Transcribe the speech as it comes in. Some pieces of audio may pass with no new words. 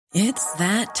It's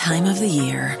that time of the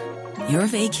year. Your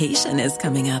vacation is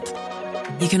coming up.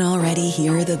 You can already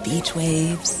hear the beach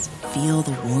waves, feel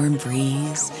the warm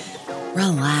breeze,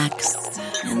 relax,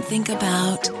 and think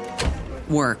about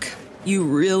work. You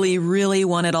really, really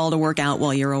want it all to work out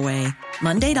while you're away.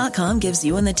 Monday.com gives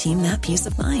you and the team that peace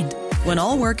of mind. When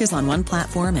all work is on one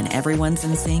platform and everyone's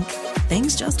in sync,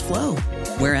 things just flow.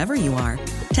 Wherever you are,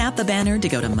 tap the banner to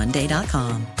go to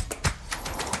Monday.com.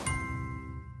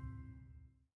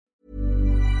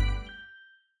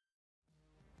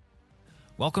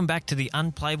 Welcome back to the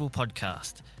Unplayable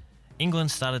podcast. England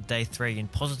started day 3 in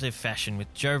positive fashion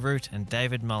with Joe Root and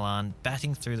David Malan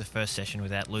batting through the first session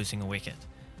without losing a wicket.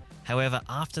 However,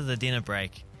 after the dinner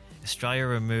break, Australia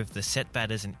removed the set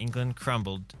batters and England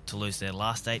crumbled to lose their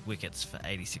last 8 wickets for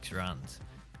 86 runs.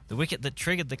 The wicket that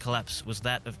triggered the collapse was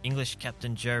that of English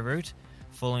captain Joe Root,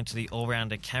 falling to the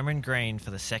all-rounder Cameron Green for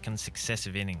the second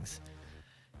successive innings.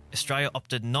 Australia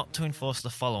opted not to enforce the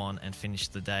follow-on and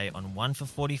finished the day on 1 for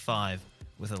 45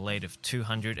 with a lead of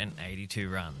 282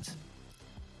 runs.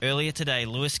 Earlier today,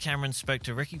 Lewis Cameron spoke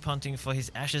to Ricky Ponting for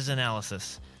his Ashes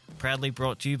analysis, proudly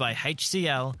brought to you by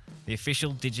HCL, the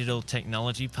official digital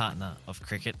technology partner of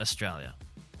Cricket Australia.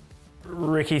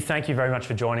 Ricky, thank you very much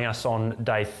for joining us on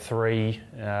day 3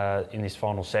 in this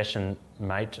final session,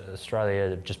 mate.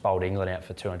 Australia just bowled England out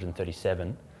for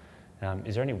 237.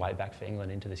 Is there any way back for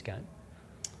England into this game?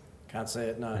 Can't see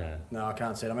it, no. Yeah. No, I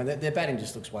can't see it. I mean, their batting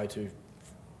just looks way too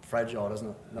fragile, doesn't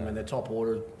it? I mean, their top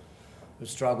order have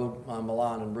struggled.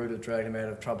 Malan and Root have dragged them out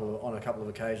of trouble on a couple of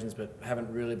occasions, but haven't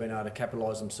really been able to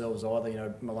capitalise themselves either. You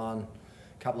know, Malan, a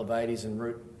couple of 80s, and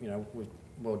Root, you know, we've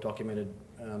well documented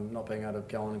not being able to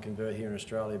go on and convert here in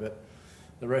Australia. But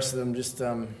the rest of them just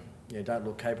don't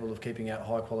look capable of keeping out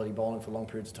high quality bowling for long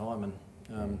periods of time.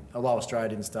 And although Australia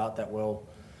didn't start that well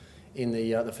in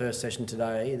the first session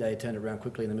today, they turned it around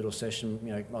quickly in the middle session.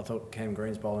 You know, I thought Cam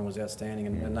Green's bowling was outstanding,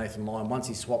 and Nathan Lyon, once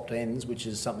he swapped ends, which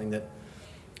is something that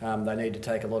they need to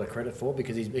take a lot of credit for,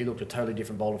 because he looked a totally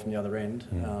different bowler from the other end,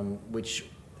 which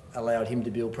allowed him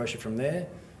to build pressure from there,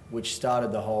 which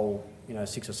started the whole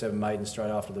 6 or 7 maidens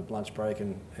straight after the lunch break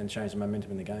and changed the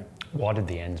momentum in the game. Why did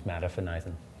the ends matter for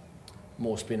Nathan?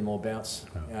 More spin, more bounce.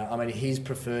 I mean, his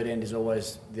preferred end is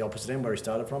always the opposite end where he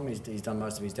started from. He's done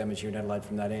most of his damage here in Adelaide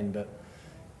from that end, but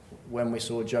when we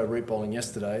saw Joe Root bowling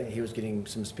yesterday, he was getting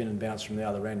some spin and bounce from the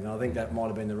other end, and I think that might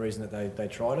have been the reason that they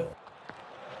tried it.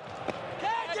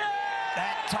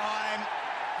 That time,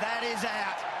 that is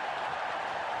out.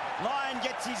 Lyon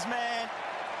gets his man.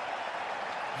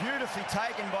 Beautifully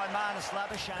taken by Marnus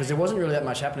Labuschagne. Because there wasn't really that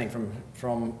much happening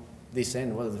from this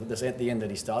end, the end that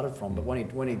he started from, but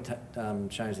when he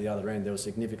changed the other end, there was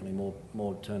significantly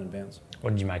more turn and bounce. What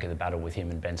did you make of the battle with him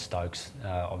and Ben Stokes?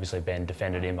 Obviously, Ben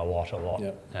defended him a lot.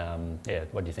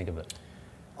 Yep. What do you think of it?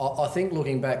 I think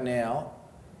looking back now,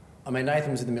 I mean,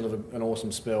 Nathan was in the middle of an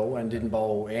awesome spell and didn't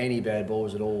bowl any bad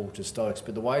balls at all to Stokes,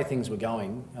 but the way things were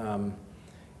going,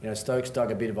 Stokes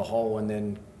dug a bit of a hole and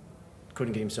then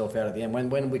couldn't get himself out at the end.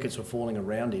 When wickets were falling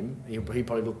around him, he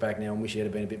probably look back now and wish he had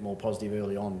been a bit more positive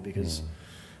early on, because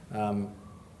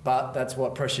but that's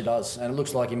what pressure does, and it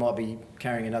looks like he might be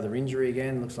carrying another injury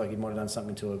again. It looks like he might have done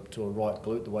something to a right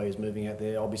glute, the way he's moving out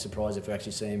there. I'll be surprised if we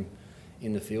actually see him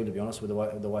in the field, to be honest, with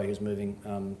the way he was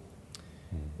moving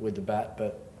with the bat.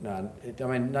 But no,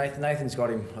 Nathan's got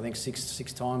him, I think,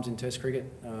 six times in Test cricket.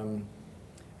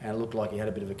 And it looked like he had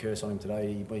a bit of a curse on him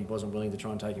today. He wasn't willing to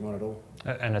try and take him on at all.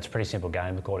 And it's a pretty simple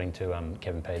game, according to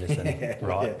Kevin Peterson,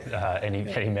 right? Yeah. Any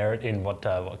merit in what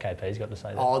KP's got to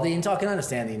say there? I can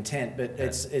understand the intent, but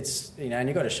it's and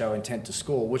you've got to show intent to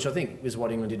score, which I think is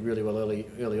what England did really well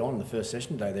early on in the first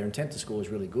session today. Their intent to score was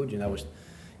really good. It was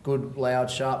good, loud,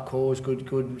 sharp calls,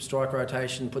 good strike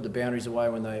rotation, put the boundaries away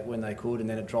when they could, and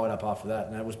then it dried up after that.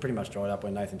 And it was pretty much dried up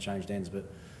when Nathan changed ends, but.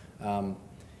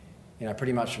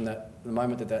 Pretty much from the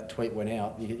moment that tweet went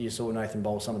out, you saw Nathan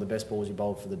bowl some of the best balls he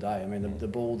bowled for the day. I mean, the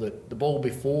ball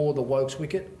before the Wokes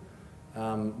wicket,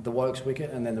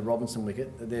 and then the Robinson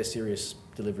wicket, they're serious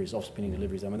deliveries, off-spinning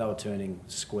deliveries. I mean, they were turning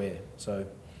square. So,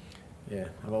 yeah,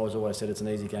 I've always said it's an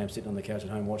easy game sitting on the couch at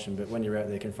home watching, but when you're out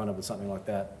there confronted with something like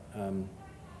that,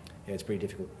 it's pretty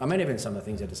difficult. I mean, even some of the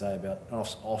things you had to say about an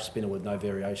off-spinner with no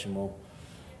variation, well,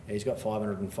 he's got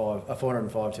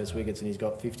 405 Test wickets, and he's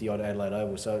got 50 odd Adelaide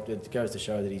Oval. So it goes to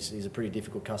show that he's a pretty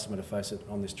difficult customer to face it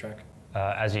on this track.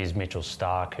 As is Mitchell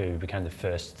Starc, who became the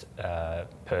first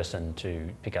person to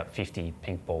pick up 50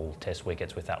 pink ball Test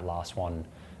wickets with that last one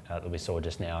that we saw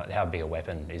just now. How big a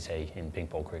weapon is he in pink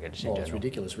ball cricket? Just in general? It's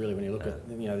ridiculous, really, when you look at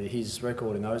his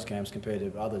record in those games compared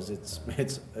to others. It's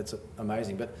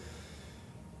amazing. But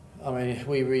I mean,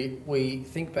 we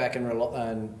think back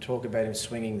and talk about him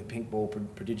swinging the pink ball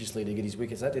prodigiously to get his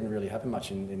wickets. That didn't really happen much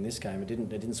in this game. It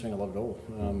didn't swing a lot at all.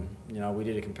 We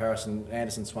did a comparison.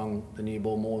 Anderson swung the new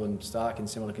ball more than Stark in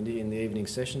similar conditions in the evening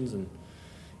sessions, and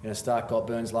Stark got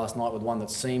Burns last night with one that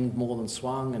seemed more than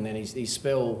swung, and then his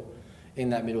spell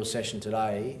in that middle session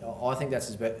today, I think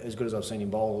that's as good as I've seen him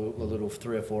bowl, a little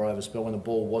 3 or 4 over spell when the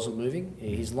ball wasn't moving.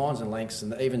 His lines and lengths,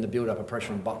 and even the build-up of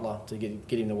pressure on Butler to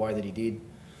get him the way that he did,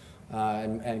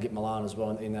 and get Milan as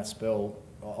well in that spell,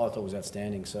 I thought was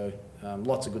outstanding. So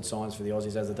lots of good signs for the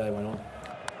Aussies as the day went on.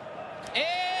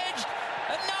 Edged,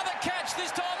 another catch,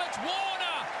 this time it's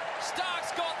Warner.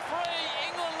 Stark's got 3,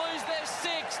 England lose their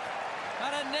 6th,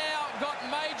 and are now got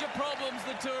major problems,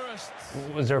 the tourists.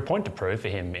 Was there a point to prove for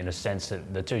him in a sense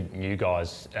that the 2 new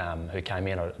guys who came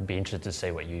in, I'd be interested to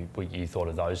see what you thought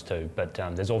of those 2, but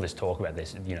there's all this talk about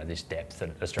this, this depth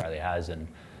that Australia has, and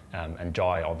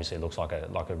Jai obviously looks like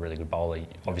a really good bowler.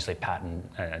 Obviously Pat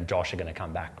and Josh are going to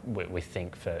come back, we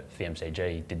think, for the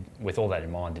MCG. With all that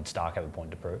in mind, did Stark have a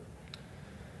point to prove?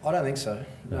 I don't think so,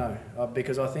 no.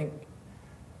 Because I think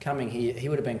coming here, he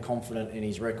would have been confident in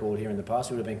his record here in the past.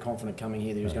 He would have been confident coming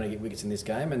here that he was going to get wickets in this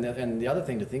game. And the other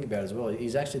thing to think about as well,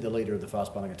 he's actually the leader of the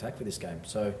fast bowling attack for this game.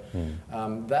 So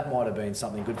that might have been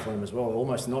something good for him as well,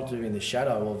 almost not to be in the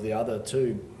shadow of the other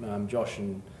 2, Josh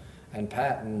and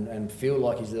Pat, and feel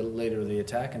like he's the leader of the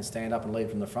attack and stand up and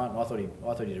lead from the front. And I thought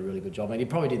he did a really good job. I mean, he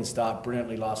probably didn't start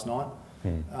brilliantly last night,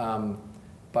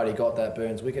 but he got that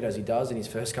Burns wicket as he does in his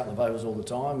first couple of overs all the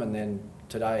time. And then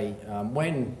today, and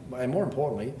more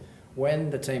importantly, when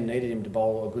the team needed him to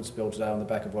bowl a good spell today on the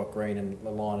back of what Green and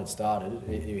Line had started,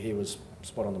 he was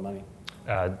spot on the money.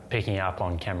 Picking up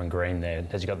on Cameron Green there,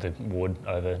 has he got the wood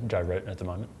over Joe Root at the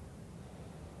moment?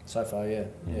 So far, yeah.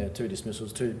 2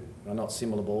 dismissals, 2 not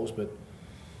similar balls, but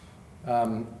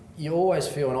you always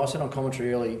feel, and I said on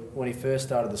commentary early when he first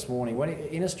started this morning,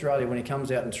 in Australia, when he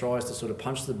comes out and tries to sort of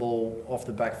punch the ball off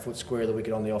the back foot square of the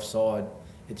wicket on the offside,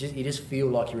 you just feel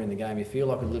like you're in the game. You feel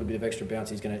like with a little bit of extra bounce,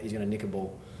 he's going to nick a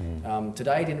ball.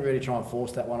 Today, he didn't really try and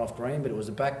force that one off Green, but it was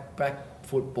a back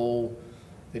foot ball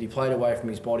that he played away from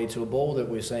his body to a ball that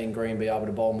we're seeing Green be able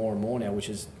to bowl more and more now, which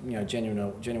is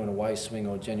genuine away swing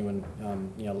or genuine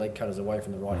leg cutters away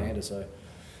from the right hander. So,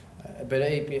 but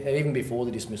even before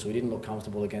the dismissal, he didn't look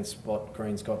comfortable against what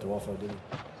Green's got to offer, did he?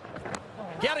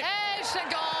 Get it.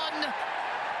 Gone.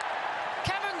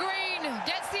 Cameron Green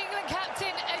gets the England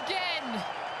captain again.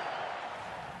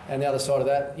 And the other side of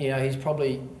that, he's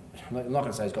probably, I'm not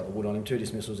going to say he's got the wood on him. 2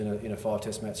 dismissals in a 5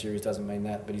 Test match series doesn't mean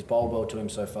that, but he's bowled well to him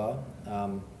so far.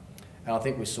 And I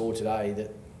think we saw today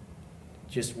that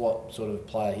just what sort of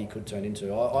player he could turn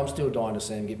into. I'm still dying to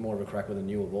see him get more of a crack with a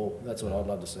newer ball. That's what I'd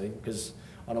love to see, because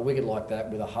on a wicket like that,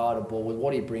 with a harder ball, with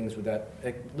what he brings with that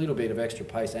little bit of extra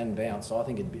pace and bounce, I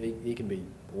think he can be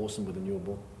awesome with a newer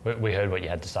ball. We heard what you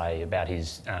had to say about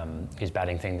his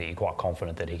batting thing, that you're quite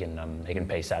confident that he can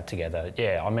piece that together.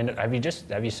 Yeah, I mean, have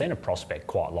you seen a prospect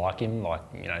quite like him? Like,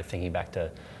 thinking back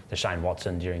to Shane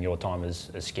Watson during your time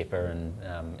as skipper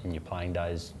and in your playing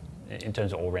days, in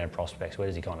terms of all-round prospects, where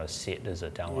does he kind of sit as a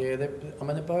talent? Yeah,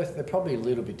 they're probably a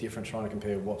little bit different trying to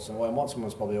compare Watson. Well, Watson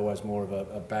was probably always more of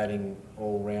a batting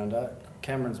all-rounder.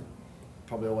 Cameron's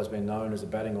probably always been known as a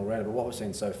batting all-rounder, but what we've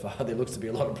seen so far, there looks to be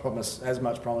a lot of promise, as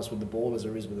much promise with the ball as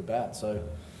there is with the bat. So,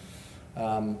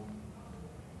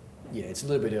 it's a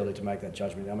little bit early to make that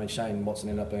judgment. I mean, Shane Watson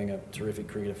ended up being a terrific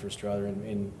cricketer for Australia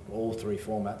in all 3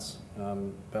 formats,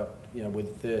 but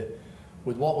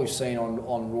with what we've seen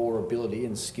on raw ability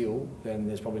and skill, then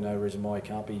there's probably no reason why he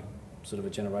can't be sort of a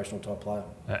generational type player.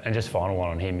 And just final one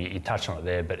on him, you touched on it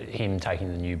there, but him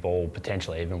taking the new ball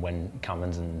potentially even when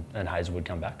Cummins and Hazelwood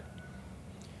come back?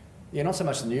 Yeah, not so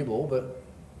much the new ball, but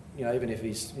even if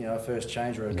he's a first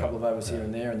change or a couple of overs here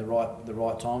and there, and the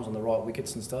right times on the right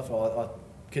wickets and stuff,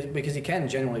 because he can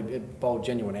generally bowl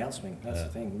genuine outswing. That's the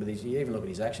thing. But you even look at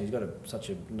his action; he's got such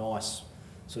a nice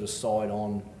sort of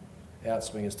side-on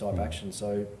outswingers type action.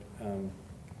 So,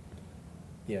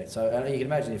 so you can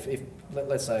imagine if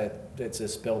let's say it's a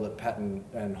spell that Patton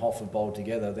and Hoff have bowled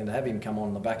together, then to have him come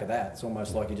on the back of that, it's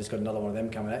almost like you just got another one of them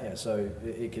coming at you. So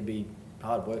it could be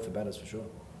hard work for batters for sure.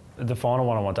 The final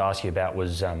one I want to ask you about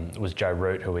was Joe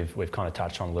Root, who we've kind of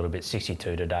touched on a little bit.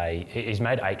 62 today. He's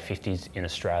made 850s in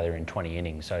Australia in 20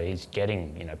 innings, so he's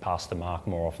getting past the mark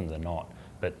more often than not,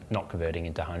 but not converting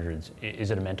into hundreds. Is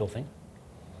it a mental thing?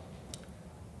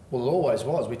 Well, it always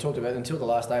was. We talked about it until the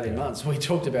last 18 months. We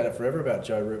talked about it forever about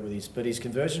Joe Root but his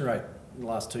conversion rate in the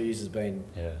last 2 years has been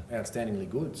outstandingly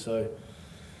good. So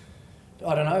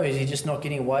I don't know. Is he just not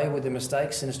getting away with the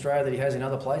mistakes in Australia that he has in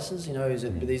other places? You know, is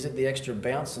it the extra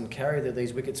bounce and carry that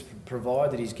these wickets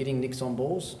provide that he's getting nicks on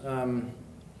balls?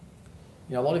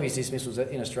 You know, a lot of his dismissals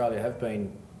in Australia have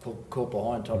been caught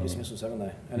behind type dismissals, haven't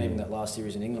they? And even that last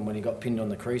series in England when he got pinned on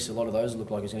the crease, a lot of those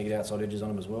look like he's going to get outside edges on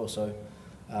him as well. So,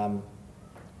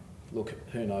 look,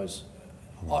 who knows?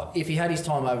 If he had his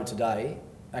time over today,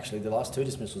 actually the last 2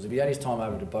 dismissals, if he had his time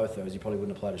over to both those, he probably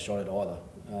wouldn't have played a shot at either.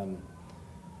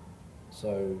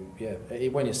 So yeah,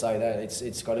 when you say that,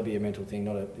 it's got to be a mental thing.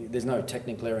 There's no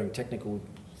technical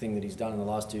thing that he's done in the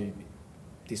last 2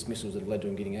 dismissals that have led to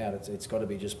him getting out. It's got to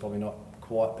be just probably not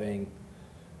quite being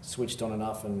switched on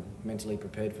enough and mentally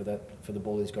prepared for the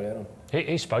ball he's got out on.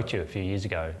 He spoke to you a few years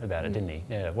ago about it, didn't he?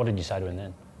 Yeah. What did you say to him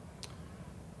then?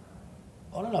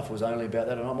 I don't know if it was only about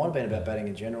that or not. It might have been about batting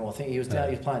in general. I think he was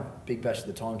playing Big Bash at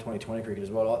the time, 2020 cricket as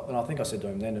well. And I think I said to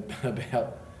him then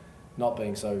about not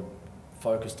being so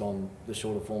focused on the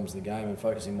shorter forms of the game and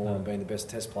focusing more on being the best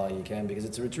test player you can, because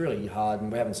it's really hard,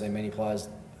 and we haven't seen many players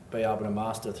be able to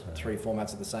master 3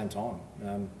 formats at the same time.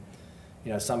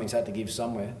 You know, something's had to give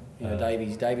somewhere. You know,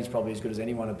 Davies probably as good as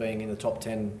anyone at being in the top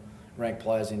 10 ranked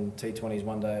players in T20s,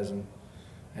 one days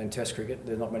and Test cricket.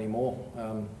 There's not many more.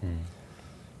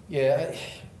 Yeah,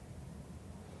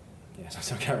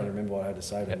 so I can't really remember what I had to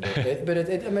say to him. But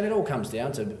it all comes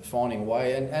down to finding a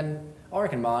way. And I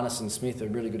reckon Marnus and Smith are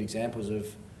really good examples of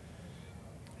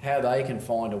how they can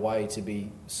find a way to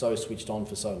be so switched on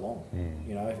for so long.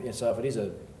 You know, so if it is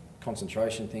a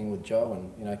concentration thing with Joe,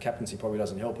 and you know, captaincy probably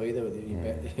doesn't help either.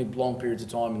 Long periods of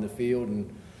time in the field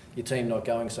and your team not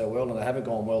going so well, and they haven't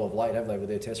gone well of late, have they, with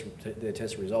their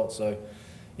test results? So,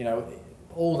 you know,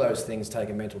 all those things take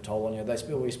a mental toll on you.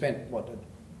 We spent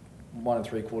 1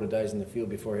 3/4 days in the field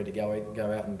before he had to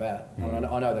go out and bat.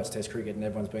 I know that's Test cricket and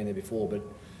everyone's been there before, but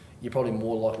you're probably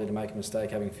more likely to make a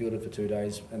mistake having fielded for 2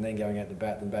 days and then going out to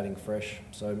bat than batting fresh.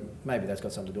 So maybe that's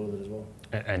got something to do with it as well.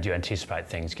 And do you anticipate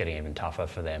things getting even tougher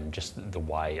for them, just the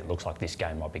way it looks like this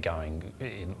game might be going,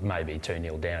 maybe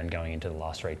 2-0 down going into the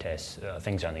last 3 tests?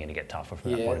 Things are only going to get tougher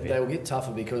from that point of view. Yeah, they will get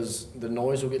tougher because the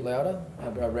noise will get louder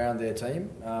around their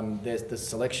team. The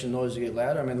selection noise will get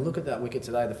louder. I mean, look at that wicket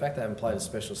today. The fact they haven't played a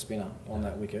special spinner on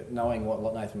that wicket, knowing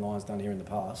what Nathan Lyon's done here in the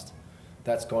past,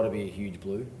 that's got to be a huge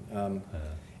blue.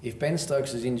 If Ben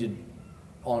Stokes is injured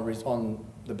on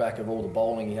the back of all the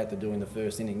bowling he had to do in the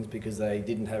first innings because they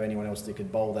didn't have anyone else that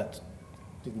could bowl that,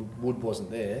 Wood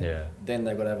wasn't there, then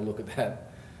they've got to have a look at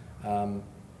that.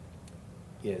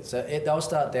 So they'll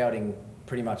start doubting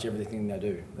pretty much everything they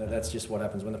do. That's just what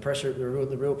happens. When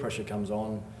the real pressure comes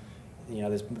on, you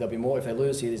know, there'll be more. If they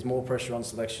lose here, there's more pressure on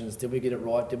selections. Did we get it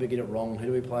right? Did we get it wrong? Who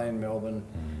do we play in Melbourne?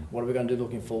 What are we going to do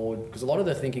looking forward? Because a lot of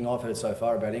the thinking I've heard so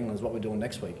far about England is what we're doing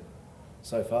next week.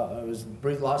 So far, it was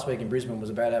last week in Brisbane was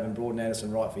about having Broad and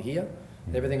Anderson right for here.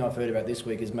 Everything I've heard about this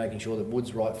week is making sure that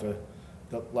Wood's right for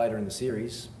later in the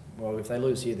series. Well, if they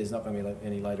lose here, there's not going to be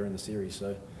any later in the series.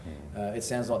 So it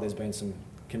sounds like there's been some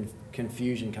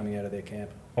confusion coming out of their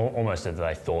camp. Almost that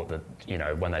they thought that, you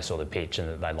know, when they saw the pitch and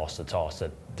that they lost the toss,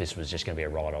 that this was just going to be a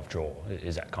write-off draw.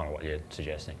 Is that kind of what you're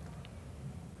suggesting?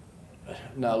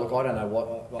 No, look, I don't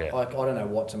know I don't know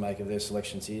what to make of their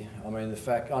selections here. I mean,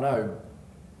 I know.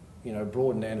 You know,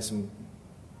 Broad and Anderson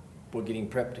were getting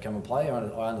prepped to come and play.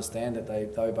 I understand that they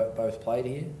both played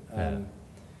here.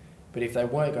 But if they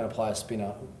weren't going to play a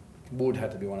spinner, Wood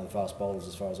had to be one of the fast bowlers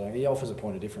as far as I know. He offers a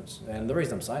point of difference. And the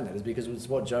reason I'm saying that is because it's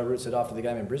what Joe Root said after the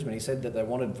game in Brisbane. He said that they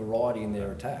wanted variety in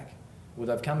their attack. Well,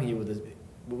 they've come here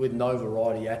with no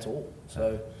variety at all.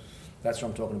 So that's what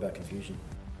I'm talking about, confusion.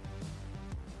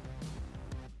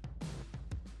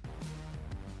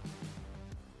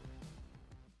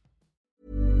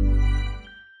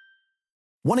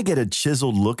 Want to get a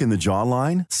chiseled look in the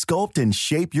jawline? Sculpt and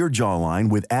shape your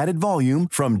jawline with added volume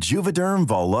from Juvederm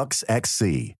Volux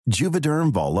XC.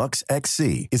 Juvederm Volux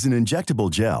XC is an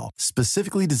injectable gel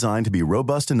specifically designed to be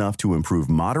robust enough to improve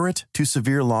moderate to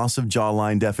severe loss of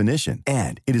jawline definition.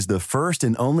 And it is the first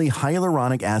and only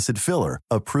hyaluronic acid filler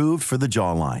approved for the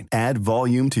jawline. Add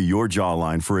volume to your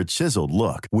jawline for a chiseled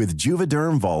look with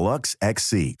Juvederm Volux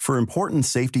XC. For important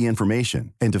safety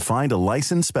information and to find a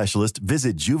licensed specialist,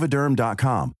 visit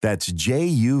Juvederm.com. That's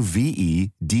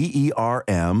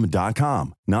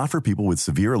JUVEDERM.com. Not for people with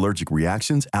severe allergic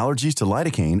reactions, allergies to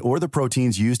lidocaine, or the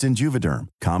proteins used in Juvederm.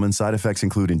 Common side effects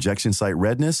include injection site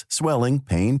redness, swelling,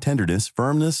 pain, tenderness,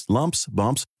 firmness, lumps,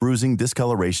 bumps, bruising,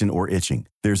 discoloration, or itching.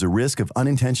 There's a risk of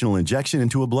unintentional injection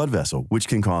into a blood vessel, which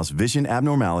can cause vision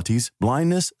abnormalities,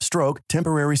 blindness, stroke,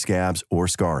 temporary scabs, or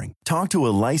scarring. Talk to a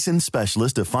licensed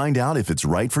specialist to find out if it's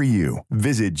right for you.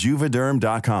 Visit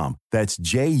Juvederm.com. That's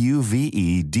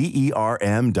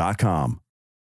JUVEDERM.com.